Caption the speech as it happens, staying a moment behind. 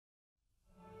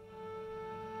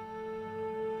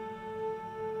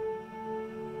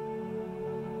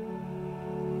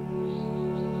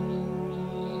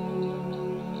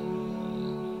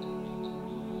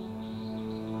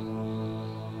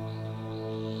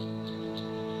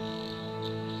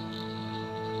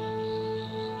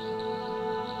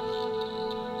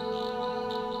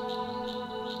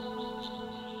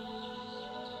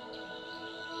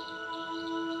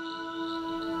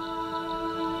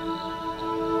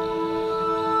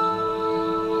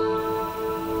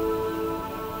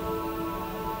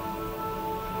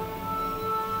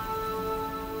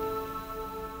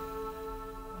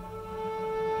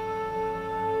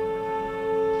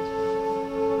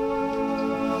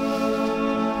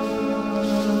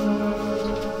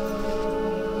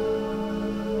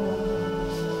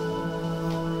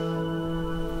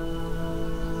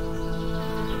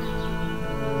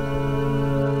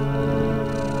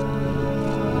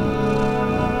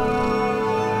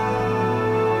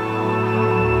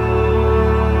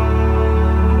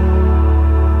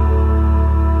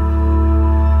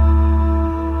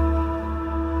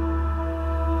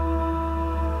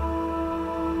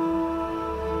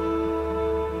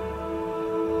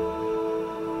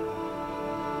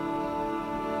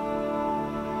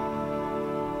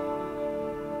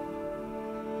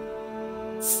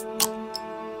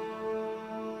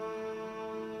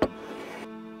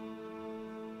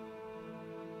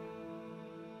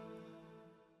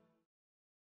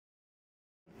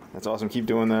That's awesome. Keep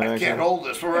doing that. I can't hold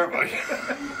this forever.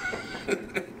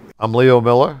 I'm Leo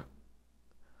Miller.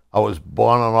 I was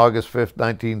born on August 5th,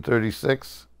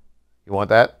 1936. You want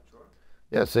that? Sure.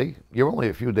 Yeah, see? You're only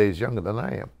a few days younger than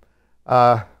I am.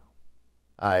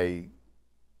 I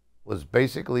was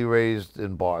basically raised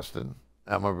in Boston.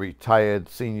 I'm a retired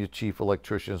senior chief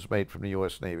electrician's mate from the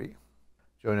U.S. Navy.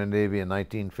 Joined the Navy in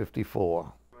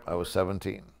 1954. I was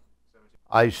 17.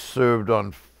 I served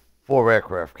on 4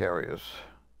 aircraft carriers,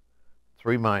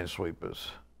 3 minesweepers,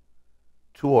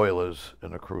 2 oilers,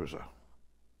 and a cruiser.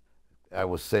 I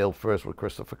was sailed first with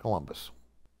Christopher Columbus.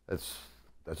 That's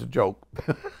a joke.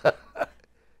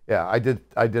 Yeah, I did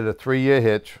a 3-year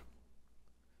hitch,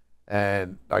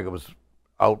 and I was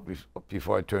out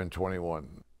before I turned 21.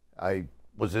 I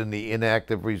was in the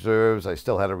inactive reserves. I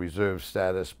still had a reserve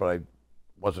status, but I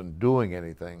wasn't doing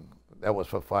anything. That was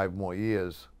for 5 more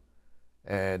years.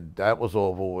 And that was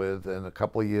over with, and a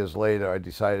couple of years later, I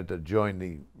decided to join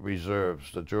the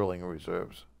reserves, the drilling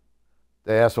reserves.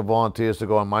 They asked for volunteers to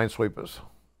go on minesweepers,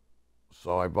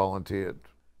 so I volunteered.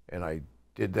 And I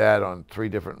did that on 3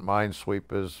 different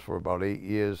minesweepers for about 8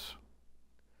 years.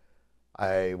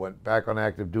 I went back on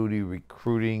active duty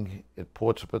recruiting at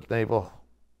Portsmouth Naval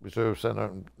Reserve Center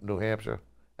in New Hampshire,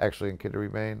 actually in Kittery,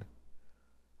 Maine.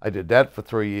 I did that for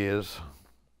 3 years.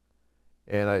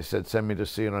 And I said, send me to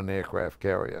sea on an aircraft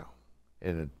carrier.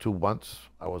 And in 2 months,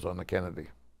 I was on the Kennedy.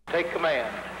 Take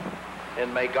command,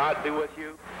 and may God be with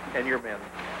you and your men.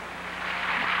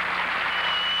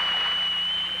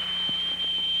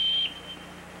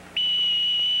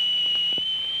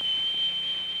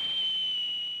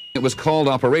 It was called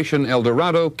Operation El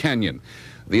Dorado Canyon.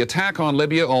 The attack on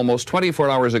Libya almost 24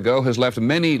 hours ago has left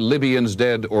many Libyans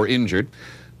dead or injured.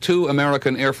 2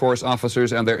 American Air Force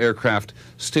officers and their aircraft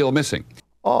still missing.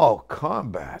 Oh,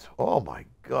 combat. Oh, my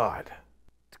God.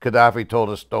 Gaddafi told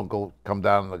us, don't come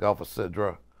down in the Gulf of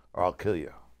Sidra or I'll kill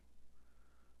you.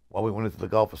 Well, we went into the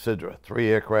Gulf of Sidra, 3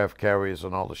 aircraft carriers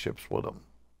and all the ships with them.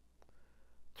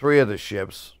 3 of the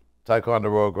ships,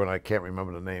 Ticonderoga, and I can't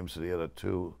remember the names of the other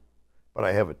 2, but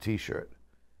I have a T-shirt.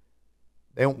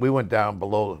 We went down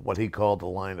below what he called the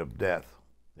line of death,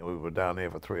 and we were down there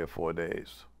for 3 or 4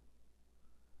 days.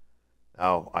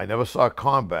 Now, I never saw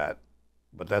combat,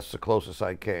 but that's the closest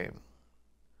I came.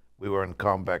 We were in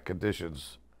combat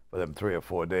conditions for them 3 or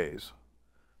 4 days.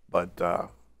 But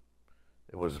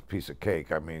it was a piece of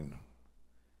cake. I mean,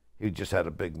 he just had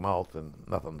a big mouth and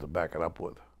nothing to back it up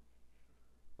with.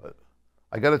 But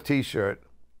I got a T-shirt.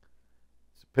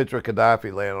 It's a picture of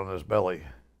Gaddafi laying on his belly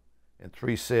and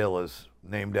 3 sailors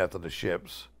named after the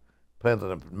ships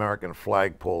planted an American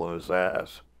flagpole in his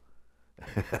ass.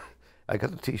 I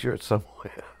got the T-shirt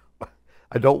somewhere.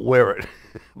 I don't wear it,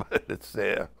 but it's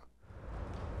there.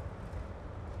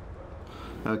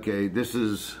 Okay, this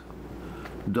is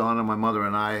Donna, my mother,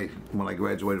 and I when I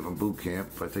graduated from boot camp.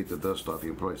 If I take the dust off, you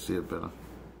can probably see it better.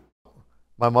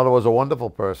 My mother was a wonderful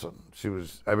person.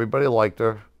 Everybody liked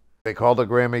her. They called her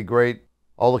Grammy Great.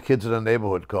 All the kids in the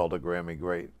neighborhood called her Grammy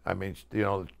Great. I mean, you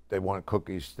know, they wanted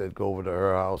cookies. They'd go over to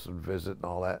her house and visit and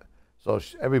all that. So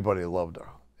everybody loved her.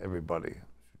 Everybody.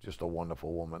 Just a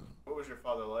wonderful woman. What was your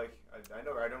father like? I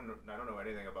don't know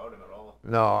anything about him at all.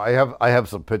 No, I have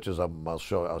some pictures of him. I'll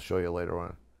show you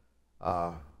later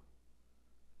on.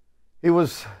 He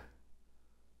was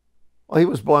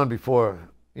born before,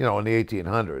 you know, in the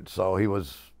 1800s. So he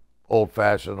was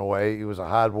old-fashioned in a way. He was a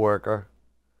hard worker.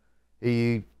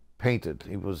 He painted.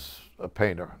 He was a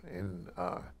painter. And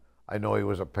I know he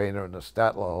was a painter in the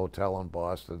Statler Hotel in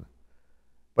Boston.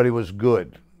 But he was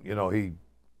good. You know, he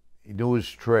knew his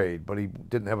trade, but he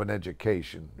didn't have an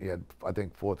education. He had, I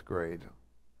think, 4th grade.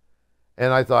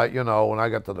 And I thought, you know, when I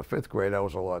got to the 5th grade, I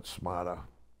was a lot smarter,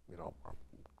 you know, a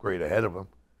grade ahead of him.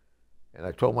 And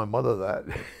I told my mother that,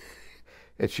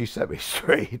 and she set me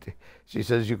straight. She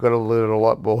says, you could have learned a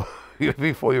lot more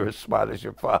before you were as smart as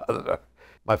your father.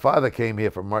 My father came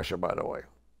here from Russia, by the way.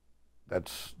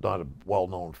 That's not a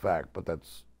well-known fact, but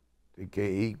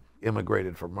he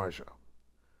immigrated from Russia.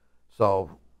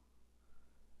 So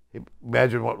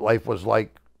imagine what life was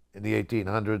like in the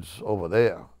 1800s over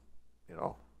there, you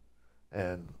know.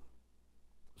 And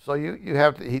so you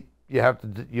had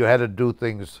to do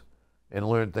things and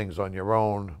learn things on your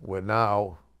own, where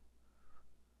now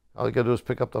all you got to do is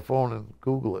pick up the phone and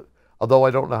Google it. Although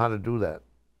I don't know how to do that,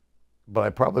 but I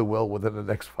probably will within the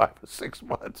next 5 or 6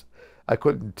 months. I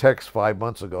couldn't text 5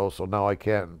 months ago, so now I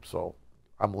can, so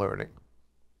I'm learning.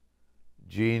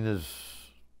 Jean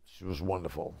she was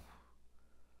wonderful.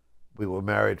 We were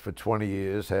married for 20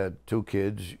 years, had 2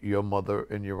 kids, your mother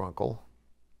and your uncle.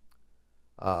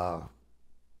 I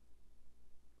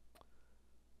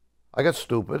got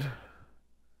stupid.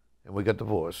 and we got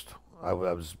divorced. I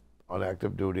was on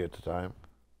active duty at the time.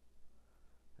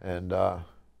 And I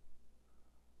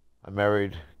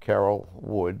married Carol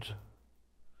Woods.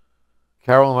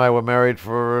 Carol and I were married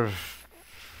from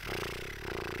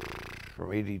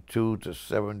 82 to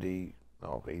 70,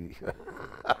 no, 80,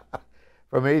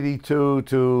 from 82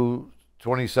 to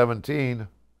 2017,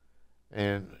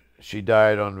 and she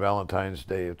died on Valentine's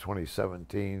Day of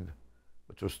 2017,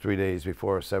 which was 3 days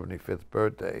before her 75th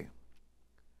birthday.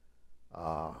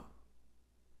 I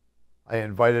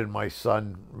invited my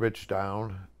son, Rich,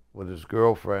 down with his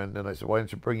girlfriend, and I said, why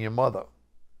don't you bring your mother?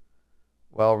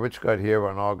 Well, Rich got here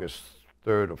on August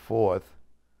 3rd or 4th,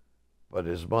 but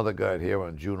his mother got here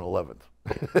on June 11th.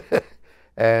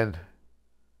 And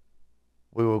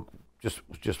we were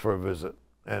just for a visit.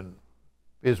 And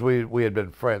because we had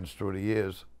been friends through the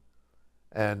years.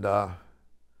 And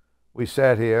we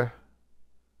sat here,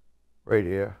 right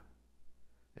here,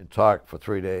 and talked for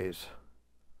 3 days.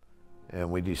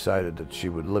 And we decided that she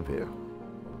would live here,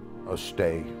 or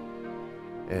stay.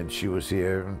 And she was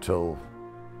here until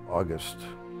August,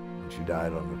 and she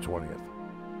died on the 20th.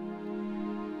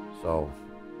 So,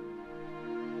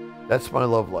 that's my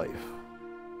love life.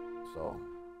 So,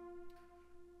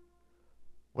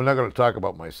 we're not going to talk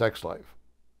about my sex life.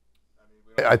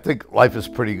 I think life is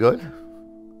pretty good.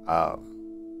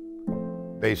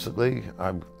 Basically,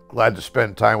 I'm glad to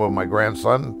spend time with my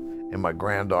grandson and my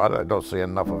granddaughter. I don't see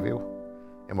enough of you.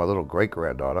 And my little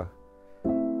great-granddaughter,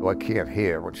 who I can't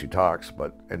hear when she talks,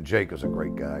 and Jake is a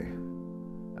great guy.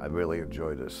 I really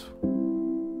enjoy this.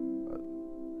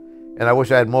 And I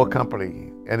wish I had more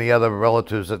company. Any other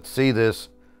relatives that see this,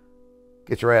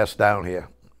 get your ass down here.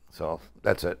 So,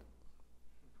 that's it.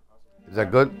 Is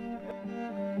that good?